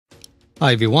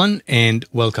Hi everyone and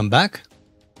welcome back.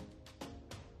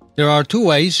 There are two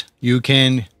ways you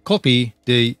can copy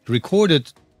the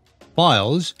recorded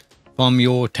files from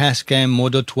your TASCAM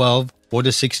Model 12,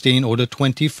 Order 16, Order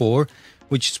 24,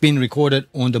 which has been recorded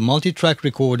on the multi-track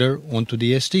recorder onto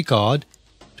the SD card,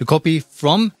 to copy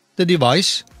from the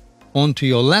device onto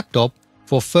your laptop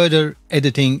for further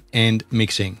editing and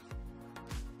mixing.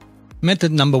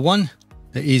 Method number one,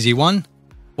 the easy one.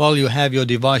 While you have your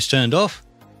device turned off,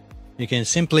 you can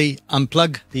simply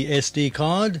unplug the SD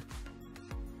card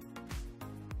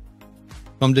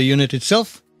from the unit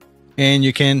itself, and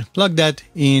you can plug that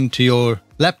into your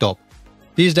laptop.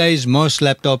 These days, most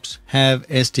laptops have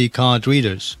SD card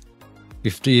readers.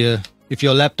 If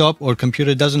your laptop or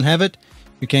computer doesn't have it,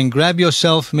 you can grab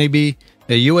yourself maybe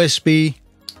a USB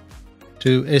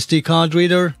to SD card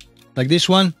reader like this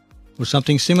one or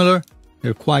something similar.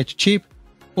 They're quite cheap.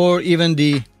 Or even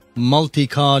the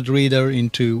multi-card reader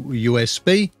into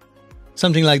USB,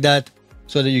 something like that,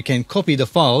 so that you can copy the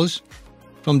files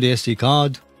from the SD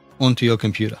card onto your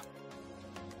computer.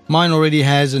 Mine already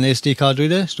has an SD card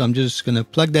reader, so I'm just going to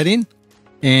plug that in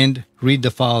and read the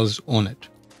files on it.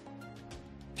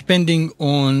 Depending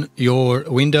on your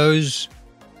Windows,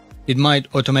 it might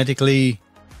automatically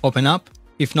open up.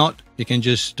 If not, you can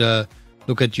just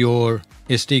look at your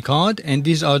SD card, and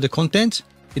these are the contents.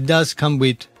 It does come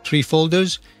with 3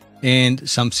 folders and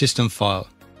some system file.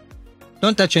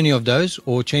 Don't touch any of those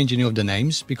or change any of the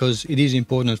names, because it is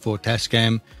important for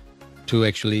TASCAM to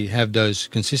actually have those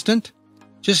consistent.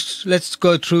 Just let's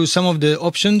go through some of the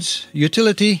options.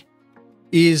 Utility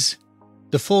is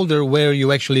the folder where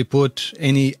you actually put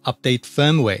any update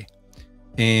firmware,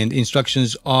 and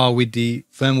instructions are with the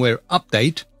firmware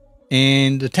update,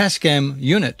 and the TASCAM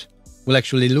unit will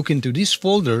actually look into this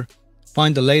folder,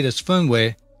 find the latest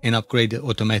firmware and upgrade it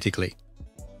automatically.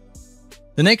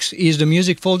 The next is the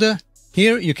music folder.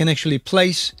 Here you can actually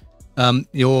place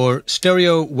your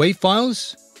stereo WAV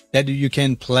files that you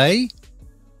can play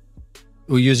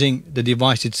using the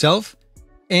device itself.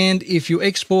 And if you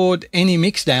export any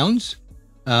mixdowns,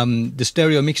 the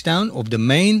stereo mixdown of the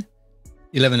main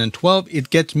 11 and 12, it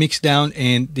gets mixed down,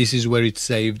 and this is where it's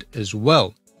saved as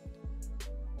well.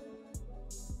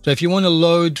 So if you want to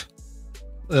load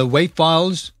WAV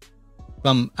files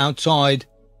from outside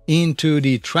into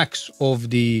the tracks of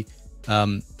the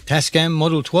TASCAM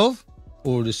Model 12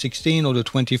 or the 16 or the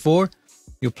 24,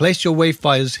 you place your WAV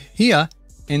files here,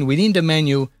 and within the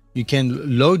menu you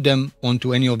can load them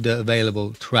onto any of the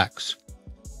available tracks.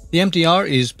 The MTR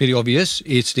is pretty obvious.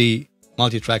 It's the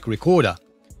multi-track recorder.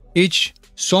 Each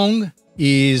song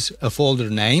is a folder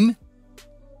name,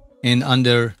 and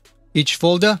under each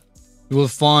folder you will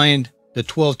find the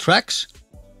 12 tracks,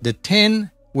 the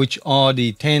 10 which are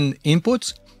the 10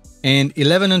 inputs, and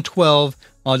 11 and 12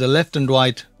 are the left and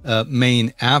right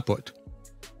main output.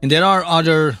 And there are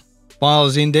other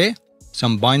files in there,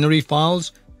 some binary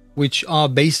files, which are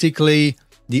basically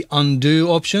the undo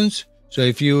options. So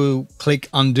if you click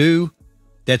undo,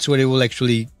 that's where it will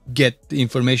actually get the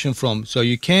information from. So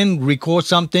you can record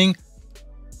something,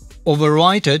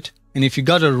 overwrite it, and if you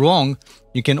got it wrong,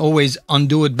 you can always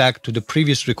undo it back to the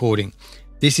previous recording.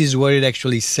 This is where it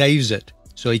actually saves it,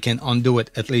 so you can undo it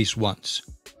at least once.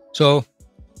 So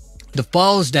the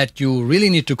files that you really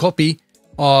need to copy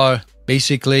are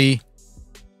basically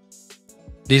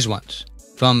these ones,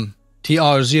 from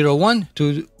TR01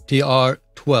 to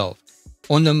TR12.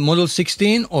 On the Model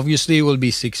 16, obviously it will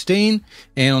be 16,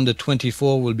 and on the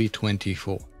 24 will be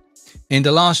 24. And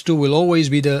the last two will always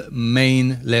be the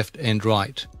main left and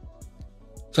right.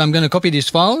 So I'm going to copy these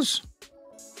files,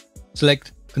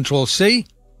 select Control C,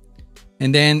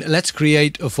 and then let's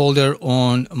create a folder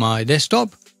on my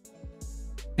desktop.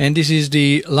 And this is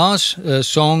the last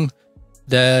song,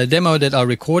 the demo that I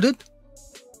recorded,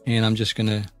 and I'm just going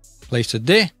to place it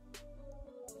there.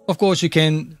 Of course, you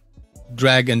can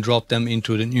drag and drop them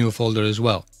into the new folder as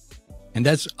well. And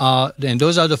those are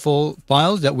the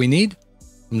files that we need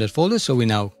from that folder. So we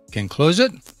now can close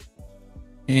it.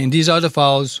 And these are the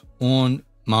files on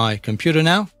my computer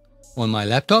now, on my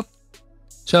laptop.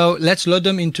 So let's load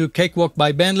them into Cakewalk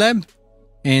by BandLab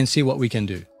and see what we can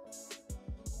do.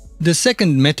 The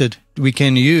second method we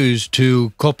can use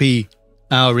to copy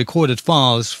our recorded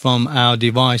files from our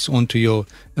device onto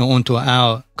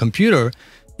our computer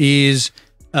is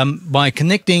by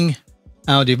connecting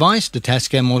our device, the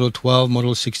TASCAM Model 12,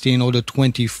 Model 16, or the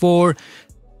 24,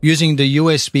 using the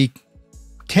USB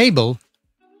cable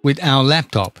with our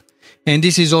laptop. And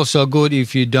this is also good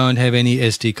if you don't have any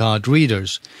SD card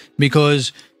readers,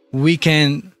 because we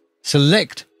can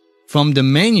select from the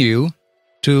menu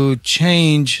to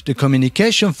change the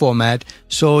communication format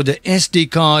so the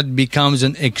SD card becomes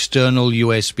an external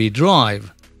USB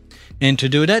drive. And to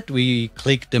do that, we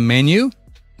click the menu,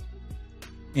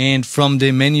 and from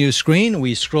the menu screen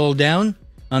we scroll down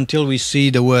until we see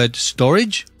the word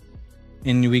storage,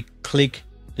 and we click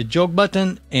the jog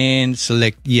button and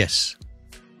select yes.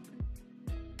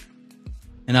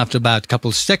 And after about a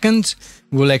couple seconds,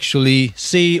 we'll actually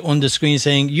see on the screen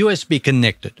saying USB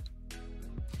connected.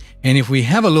 And if we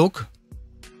have a look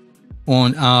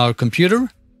on our computer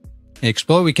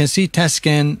Explorer, we can see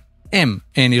TASCAM M,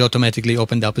 and it automatically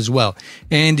opened up as well.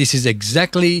 And this is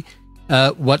exactly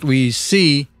what we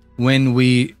see when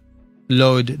we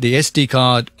load the SD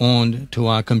card onto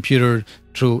our computer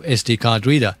through SD card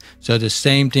reader. So the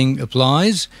same thing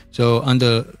applies. So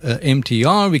under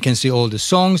MTR, we can see all the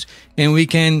songs, and we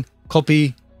can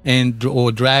copy and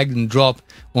or drag and drop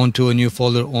onto a new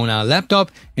folder on our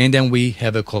laptop, and then we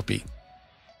have a copy.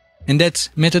 And that's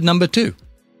method number 2.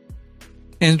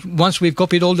 And once we've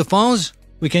copied all the files,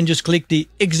 we can just click the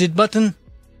exit button,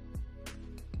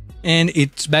 and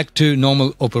it's back to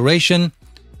normal operation,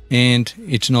 and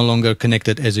it's no longer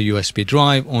connected as a USB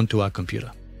drive onto our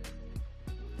computer.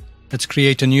 Let's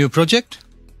create a new project.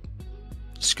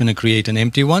 Just going to create an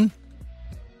empty one.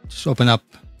 Just open up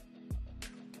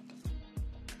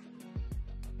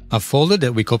a folder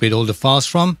that we copied all the files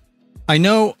from. I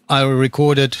know I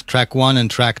recorded track 1 and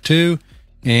track 2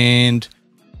 and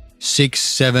 6,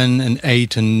 7, and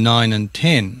 8, and 9, and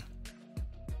 10.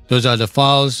 Those are the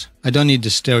files. I don't need the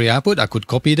stereo output. I could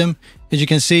copy them. As you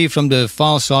can see from the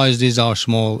file size, these are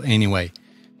small anyway.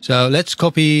 So let's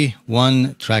copy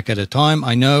one track at a time.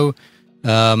 I know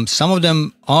some of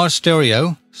them are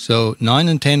stereo, so 9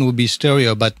 and 10 will be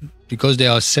stereo, but because they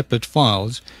are separate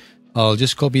files, I'll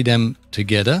just copy them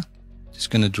together.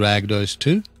 Just going to drag those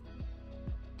two.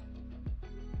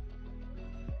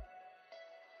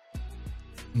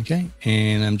 Okay,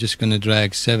 and I'm just going to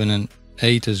drag 7 and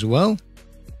 8 as well.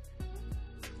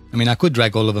 I mean, I could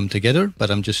drag all of them together, but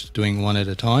I'm just doing one at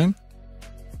a time.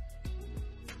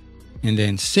 And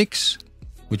then 6,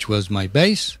 which was my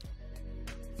bass.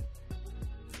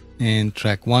 And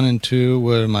track 1 and 2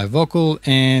 were my vocal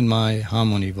and my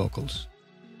harmony vocals.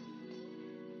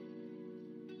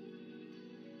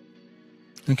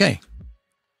 Okay,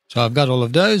 so I've got all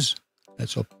of those.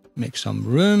 Let's make some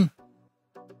room.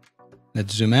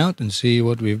 Let's zoom out and see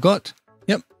what we've got.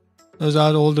 Yep, those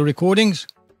are all the recordings.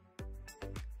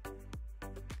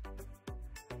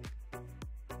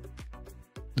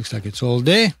 Looks like it's all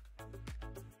there.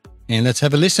 And let's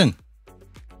have a listen.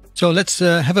 So let's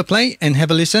have a play and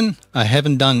have a listen. I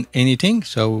haven't done anything,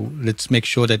 so let's make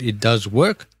sure that it does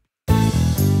work.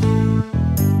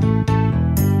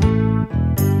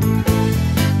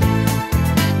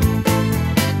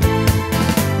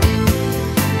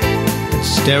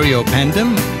 Stereo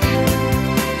Pandem,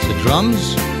 the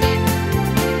drums,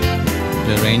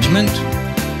 the arrangement,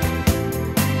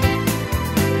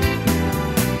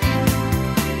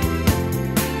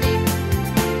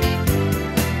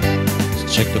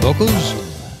 let's check the vocals.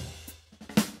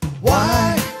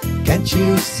 Why can't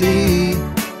you see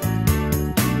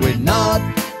we're not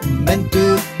meant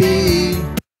to be?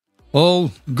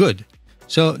 All good.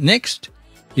 So next,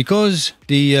 because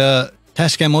the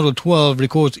TASCAM Model 12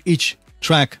 records each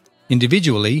track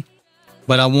individually,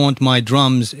 but I want my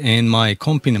drums and my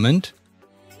accompaniment,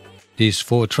 these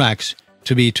 4 tracks,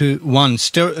 to be two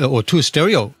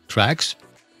stereo tracks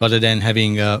rather than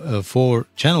having 4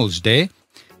 channels there.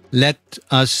 Let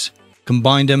us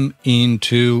combine them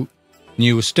into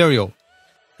new stereo.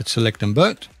 Let's select them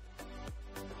both.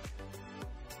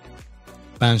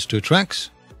 Bounce 2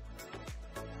 tracks.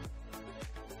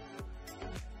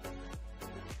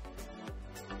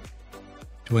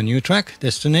 To a new track,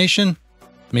 destination,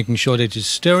 making sure that it's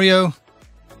stereo,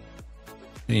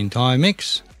 the entire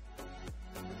mix.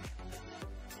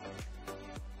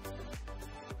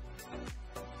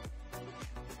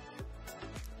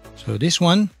 So this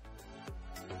one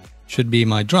should be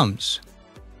my drums.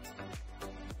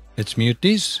 Let's mute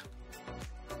these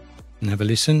and have a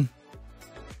listen.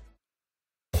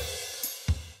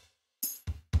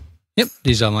 Yep,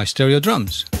 these are my stereo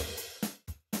drums.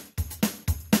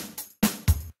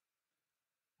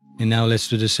 And now let's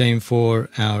do the same for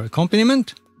our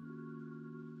accompaniment.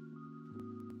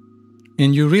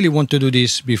 And you really want to do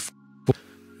this before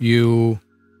you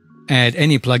add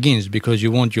any plugins, because you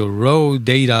want your raw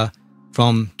data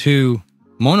from 2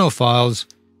 mono files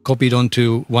copied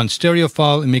onto one stereo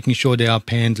file and making sure they are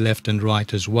panned left and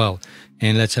right as well.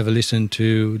 And let's have a listen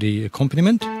to the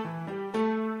accompaniment.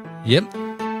 Yep.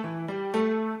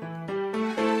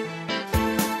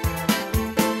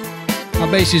 How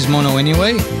bass is mono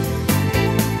anyway.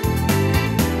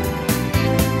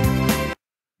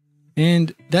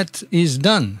 And that is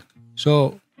done.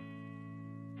 So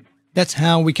that's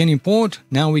how we can import.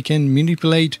 Now we can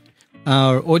manipulate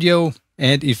our audio,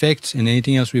 add effects and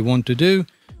anything else we want to do.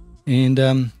 And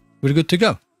we're good to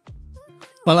go.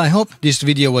 Well, I hope this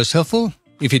video was helpful.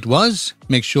 If it was,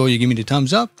 make sure you give me the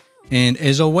thumbs up. And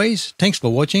as always, thanks for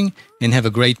watching and have a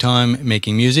great time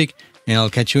making music. And I'll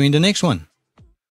catch you in the next one.